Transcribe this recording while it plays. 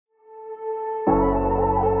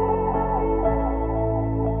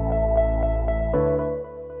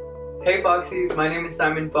Hey Foxies, my name is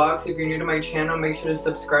Simon Fox. If you're new to my channel, make sure to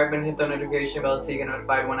subscribe and hit the notification bell so you get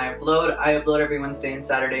notified when I upload. I upload every Wednesday and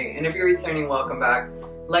Saturday. And if you're returning, welcome back.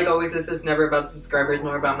 Like always, this is never about subscribers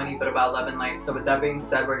nor about money, but about love and light. So with that being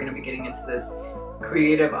said, we're going to be getting into this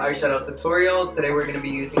creative eyeshadow tutorial. Today we're going to be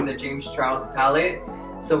using the James Charles palette.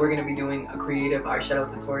 So we're going to be doing a creative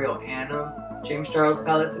eyeshadow tutorial and a James Charles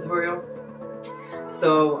palette tutorial.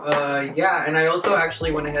 So yeah, and I also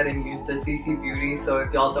actually went ahead and used the CC Beauty. So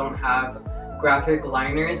if y'all don't have graphic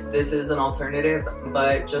liners, this is an alternative,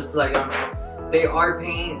 but just to let y'all know, they are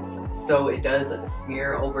paints, so it does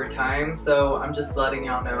smear over time. So I'm just letting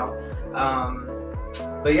y'all know.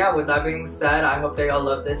 But yeah, with that being said, I hope that y'all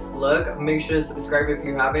love this look. Make sure to subscribe if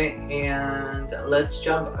you haven't, and let's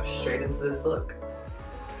jump straight into this look.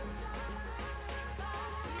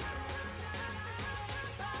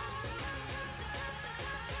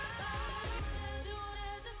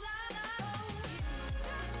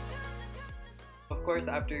 Of course,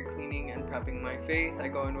 after cleaning and prepping my face, I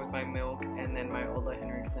go in with my Milk and then my Ola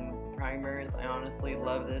Henriksen primers. I honestly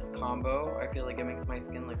love this combo. I feel like it makes my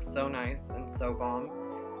skin look so nice and so bomb.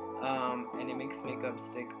 And it makes makeup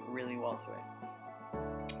stick really well to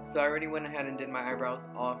it. So I already went ahead and did my eyebrows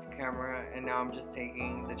off camera, and now I'm just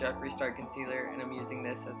taking the Jeffree Star concealer and I'm using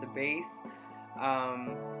this as a base.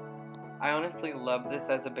 I honestly love this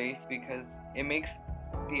as a base because it makes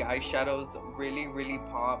the eyeshadows really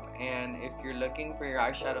pop, and if you're looking for your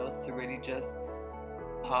eyeshadows to really just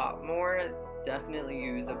pop more, definitely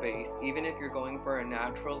use a base. Even if you're going for a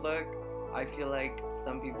natural look, I feel like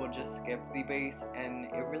some people just skip the base, and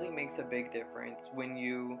it really makes a big difference when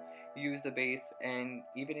you use the base. And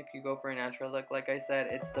even if you go for a natural look, like I said,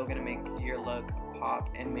 it's still gonna make your look pop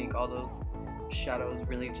and make all those shadows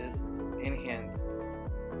really just enhanced.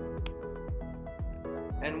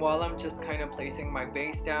 And while I'm just kind of placing my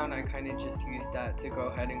base down, I kind of just use that to go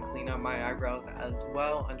ahead and clean up my eyebrows as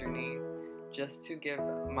well underneath, just to give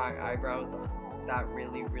my eyebrows that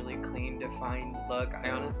really clean, defined look.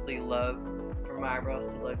 I honestly love for my eyebrows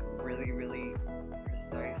to look really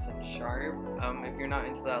precise and sharp. If you're not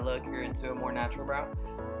into that look, you're into a more natural brow,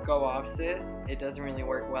 go off, sis. It doesn't really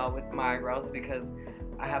work well with my eyebrows because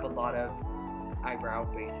I have a lot of eyebrow,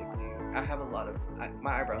 basically.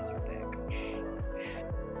 My eyebrows are thick.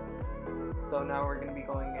 So now we're going to be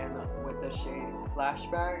going in with the shade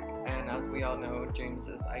Flashback, and as we all know,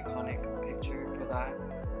 James's iconic picture for that.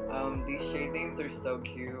 These shade names are so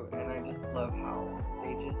cute, and I just love how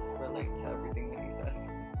they just relate to everything that he says.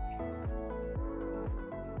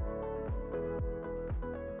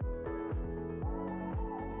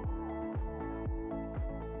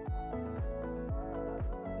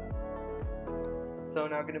 So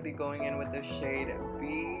now going to be going in with the shade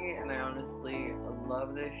B, and I honestly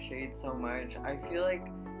love this shade so much. I feel like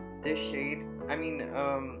this shade,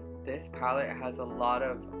 this palette has a lot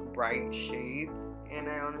of bright shades, and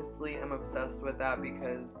I honestly am obsessed with that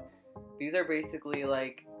because these are basically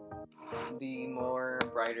like the more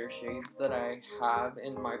brighter shades that I have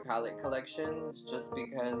in my palette collections, just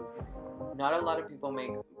because not a lot of people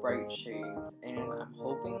make bright shades, and I'm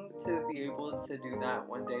hoping to be able to do that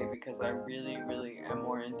one day because I really am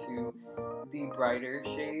more into the brighter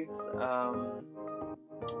shades.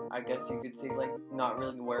 I guess you could say like not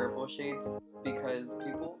really wearable shades, because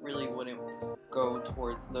people really wouldn't go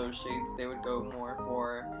towards those shades. They would go more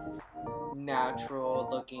for natural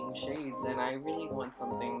looking shades, and I really want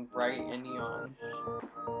something bright and neon.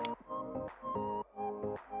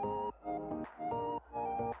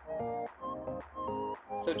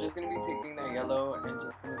 So just going to be taking that yellow and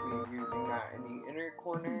just going to be using that in the inner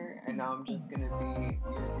corner, and now I'm just going to be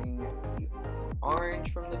using the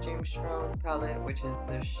orange from the James Charles palette, which is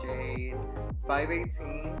the shade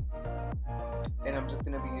 518, and I'm just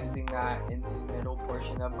going to be using that in the middle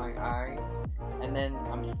portion of my eye, and then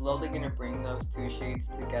I'm slowly going to bring those two shades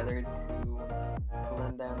together to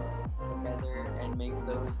blend them together and make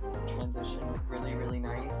those transition really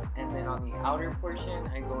nice. And then on the outer portion,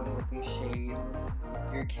 I go in with the shade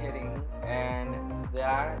You're Kidding, and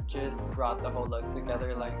that just brought the whole look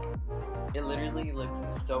together. Like, it literally looks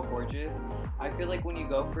so gorgeous. I feel like when you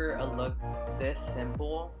go for a look this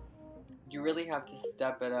simple, you really have to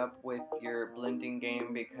step it up with your blending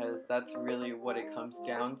game, because that's really what it comes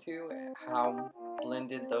down to, how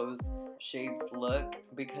blended those shades look,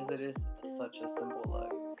 because it is such a simple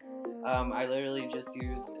look. I literally just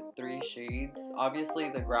use 3 shades. Obviously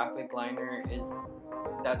the graphic liner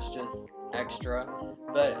that's just extra,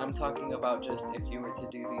 but I'm talking about just if you were to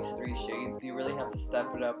do these 3 shades, you really have to step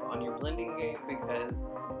it up on your blending game, because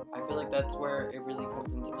I feel like that's where it really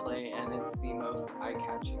comes into play, and it's the most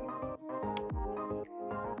eye-catching.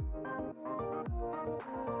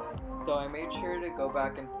 So I made sure to go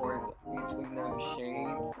back and forth between those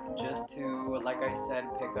shades just to, like I said,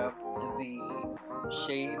 pick up the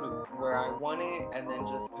shade where I want it and then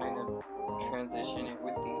just kind of transition it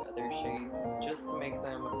with the other shades just to make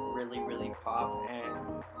them really, really pop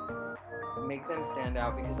and make them stand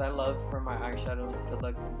out, because I love for my eyeshadows to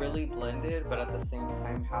look really blended but at the same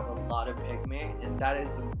time have a lot of pigment, and that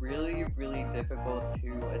is really, really difficult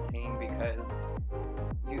to attain because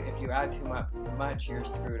if you add too much, you're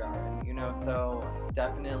screwed already, you know. So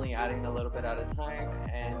definitely adding a little bit at a time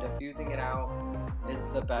and diffusing it out is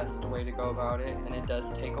the best way to go about it, and it does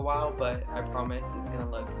take a while, but I promise it's gonna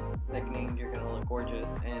look sickening, you're gonna look gorgeous,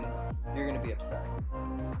 and you're gonna be obsessed.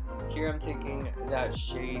 Here I'm taking that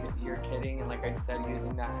shade You're Kidding, and like I said,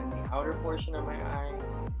 using that in the outer portion of my eye,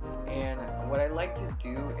 and what I like to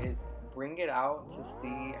do is bring it out to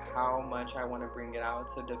see how much I want to bring it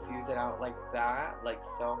out, so diffuse it out like that, like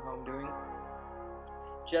so, how I'm doing,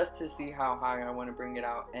 just to see how high I want to bring it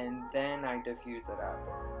out, and then I diffuse it up.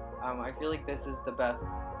 I feel like this is the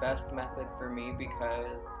best method for me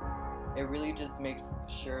because it really just makes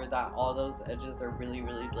sure that all those edges are really,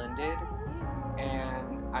 really blended,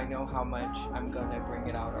 and I know how much I'm gonna bring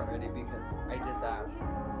it out already because I did that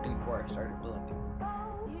before I started blending.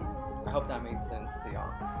 I hope that made sense to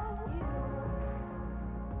y'all.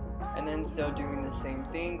 And then still doing the same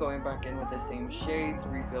thing, going back in with the same shades,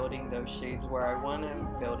 rebuilding those shades where I want them,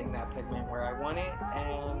 building that pigment where I want it,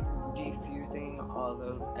 and diffusing all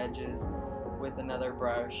those edges with another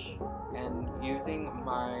brush, and using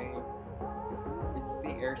it's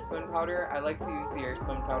the Airspun powder. I like to use the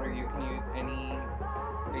Airspun powder. You can use any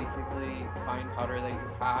basically fine powder that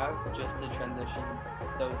you have just to transition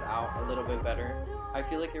those out a little bit better. I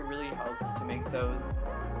feel like it really helps to make those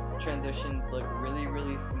transitions look really,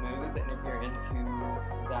 really smooth, and if you're into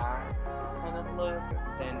that kind of look,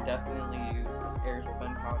 then definitely use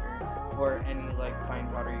Airspun powder or any like fine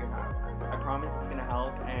powder you have. I promise it's gonna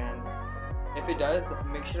help, and if it does,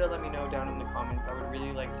 make sure to let me know down in the comments. I would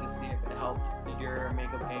really like to see if it helped your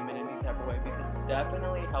makeup game in any type of way, because it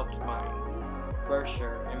definitely helped mine for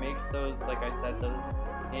sure. It makes those, like I said, those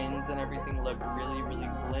ends and everything look really, really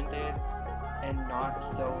blended and not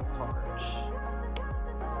so harsh.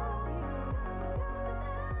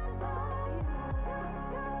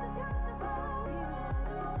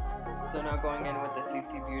 So now going in with the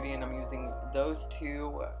CC Beauty, and I'm using those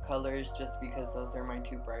two colors just because those are my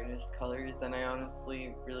two brightest colors, and I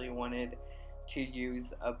honestly really wanted to use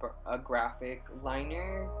a graphic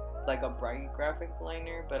liner, like a bright graphic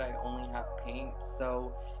liner, but I only have paint,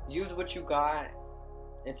 so use what you got,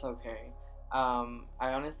 it's okay. I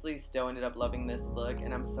honestly still ended up loving this look,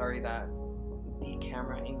 and I'm sorry that the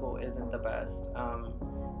camera angle isn't the best.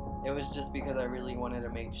 It was just because I really wanted to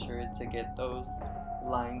make sure to get those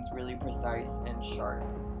lines really precise and sharp.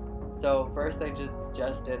 So first I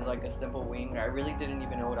just did like a simple wing. I really didn't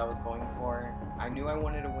even know what I was going for. I knew I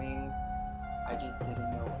wanted a wing, I just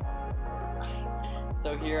didn't know what I was going for.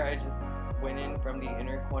 So here I just went in from the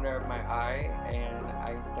inner corner of my eye, and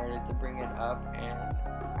I started to bring it up and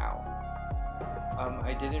out.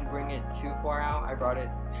 I didn't bring it too far out. I brought it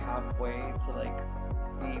halfway to like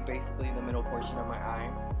be basically the middle portion of my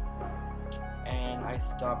eye, and I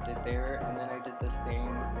stopped it there, and then I did the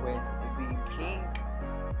same with the pink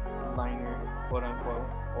liner, quote unquote,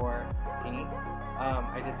 or paint.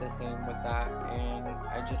 I did the same with that, and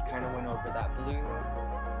I just kind of went over that blue,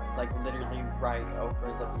 like literally right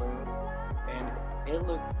over the blue, and it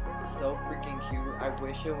looks so freaking cute. I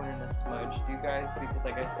wish it wouldn't have smudged, you guys, because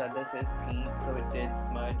like I said, this is paint, so it did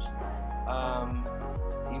smudge.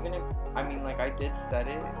 Even if, I mean, like I did set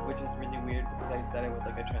it, which is really weird because I set it with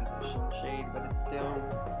like a transition shade, but it's still,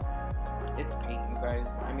 it's paint, you guys.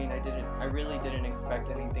 I mean, I really didn't expect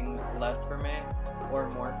anything less from it or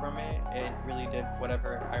more from it. It really did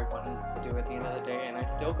whatever I wanted it to do at the end of the day, and I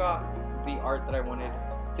still got the art that I wanted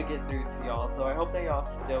to get through to y'all. So I hope that y'all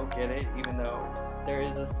still get it, even though there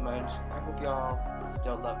is a smudge. I hope y'all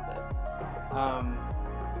still love this.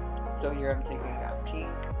 So here I'm taking that pink,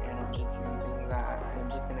 and I'm just using that, and I'm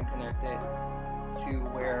just going to connect it to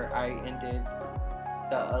where I ended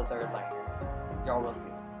the other liner. Y'all will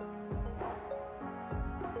see.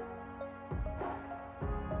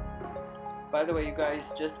 By the way, you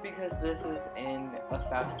guys, just because this is in a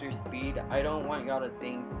faster speed, I don't want y'all to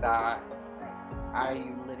think that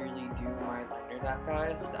I literally do my liner that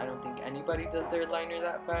fast. I don't think anybody does their liner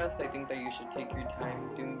that fast. I think that you should take your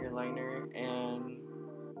time doing your liner, and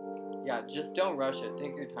yeah, just don't rush it.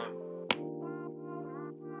 Take your time.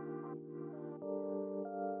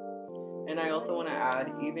 And I also want to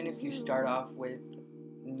add, even if you start off with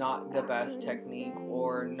not the best technique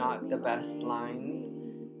or not the best lines,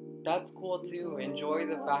 that's cool too. Enjoy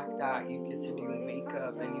the fact that you get to do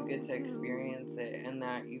makeup and you get to experience it, and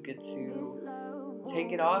that you get to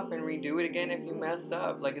take it off and redo it again if you mess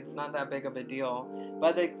up. Like, it's not that big of a deal.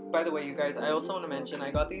 By the way, you guys, I also want to mention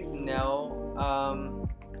I got these nail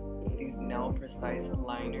precise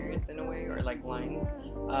liners in a way, or like lines,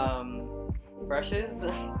 brushes.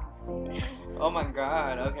 Oh my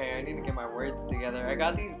god, okay, I need to get my words together. I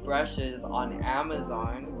got these brushes on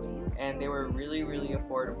Amazon, and they were really, really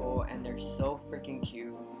affordable, and they're so freaking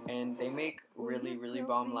cute, and they make really, really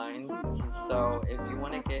bomb lines. So if you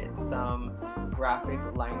want to get some graphic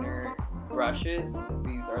liner brushes,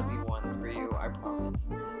 these are the ones for you, I promise.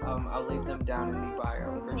 I'll leave them down in the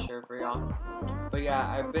bio for sure for y'all. But yeah,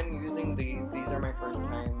 I've been using these. These are my first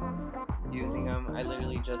time using them. I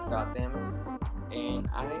literally just got them, and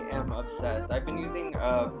I am obsessed. I've been using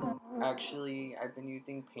I've been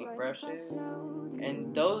using paintbrushes,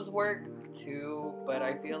 and those work too, but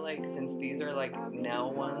I feel like since these are like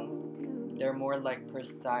nail ones, they're more like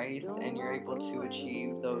precise, and you're able to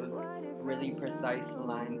achieve those really precise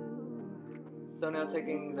lines. So now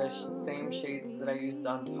taking the same shades that I used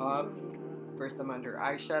on top. First I'm under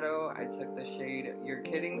eyeshadow. I took the shade You're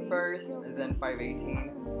Kidding first, then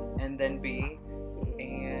 518, and then B.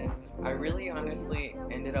 And I really honestly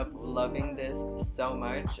ended up loving this so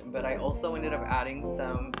much, but I also ended up adding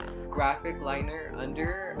some graphic liner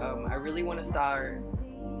under. I really want to start,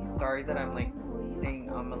 sorry that I'm like saying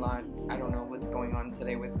a lot, I don't know what's going on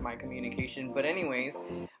today with my communication, but anyways,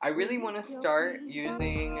 I really want to start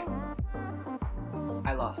using,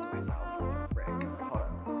 I lost myself, frick, hold up.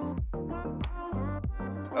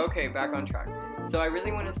 Okay, back on track. So I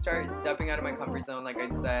really want to start stepping out of my comfort zone. Like I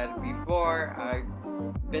said before,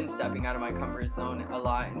 I've been stepping out of my comfort zone a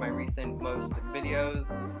lot in my most videos.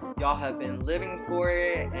 Y'all have been living for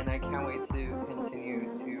it, and I can't wait to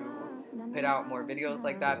continue to put out more videos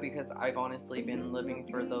like that, because I've honestly been living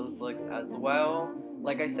for those looks as well.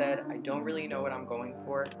 Like I said, I don't really know what I'm going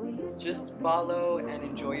for. Just follow and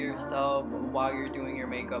enjoy yourself while you're doing your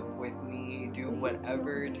makeup with me. Do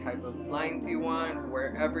whatever type of lines you want,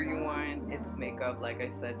 wherever you want. It's makeup, like I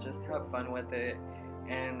said, just have fun with it.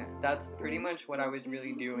 And that's pretty much what I was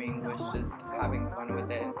really doing, was just having fun with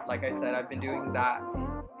it. Like I said, I've been doing that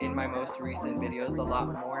in my most recent videos a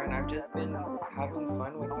lot more, and I've just been having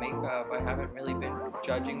fun with makeup. I haven't really been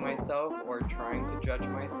judging myself or trying to judge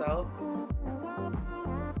myself.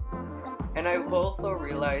 And I've also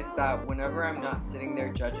realized that whenever I'm not sitting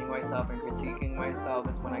there judging myself and critiquing myself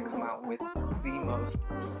is when I come out with the most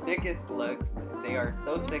sickest looks. They are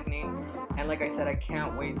so sickening. And like I said, I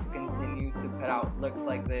can't wait to continue to put out looks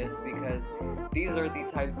like this, because these are the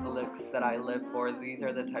types of looks that I live for. These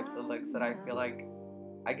are the types of looks that I feel like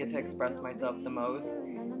I get to express myself the most.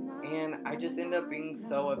 And I just end up being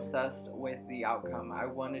so obsessed with the outcome. I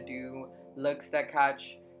want to do looks that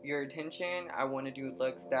catch your attention. I want to do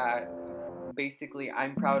looks that basically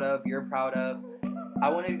I'm proud of, you're proud of. I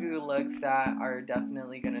want to do looks that are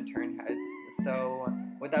definitely going to turn heads. So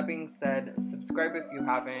with that being said, subscribe if you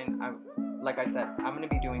haven't. Like I said, I'm going to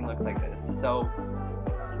be doing looks like this, so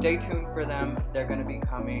stay tuned for them. They're going to be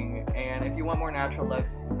coming. And if you want more natural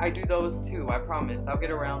looks, I do those too. I promise. I'll get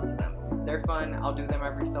around to them. They're fun. I'll do them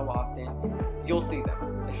every so often. You'll see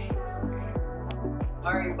them.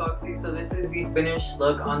 Alright, Foxies, so this is the finished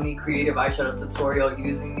look on the creative eyeshadow tutorial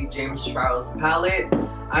using the James Charles palette.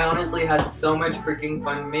 I honestly had so much freaking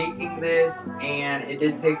fun making this, and it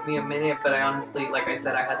did take me a minute, but I honestly, like I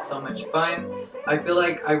said, I had so much fun. I feel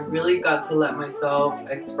like I really got to let myself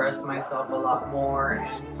express myself a lot more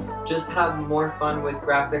and just have more fun with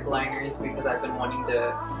graphic liners, because I've been wanting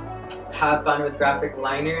to have fun with graphic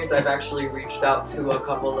liners. I've actually reached out to a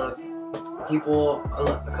couple of people,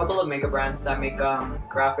 a couple of makeup brands that make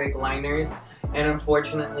graphic liners, and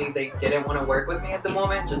unfortunately they didn't want to work with me at the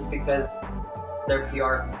moment just because their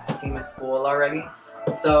PR team is full already.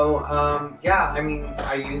 So yeah, I mean,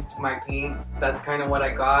 I used my paint. That's kind of what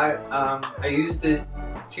I got. I used the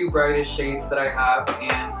two brightest shades that I have,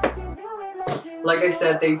 and like I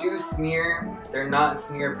said, they do smear. They're not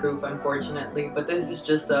smear proof, unfortunately, but this is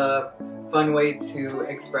just a fun way to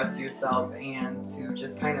express yourself and to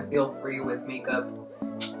just kind of feel free with makeup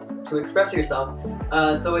to express yourself.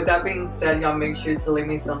 So with that being said, y'all make sure to leave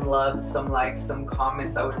me some love, some likes, some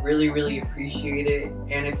comments. I would really, really appreciate it.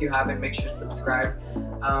 And if you haven't, make sure to subscribe.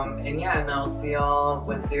 And yeah, and I'll see y'all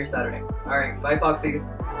Wednesday or Saturday. Alright, bye Foxies.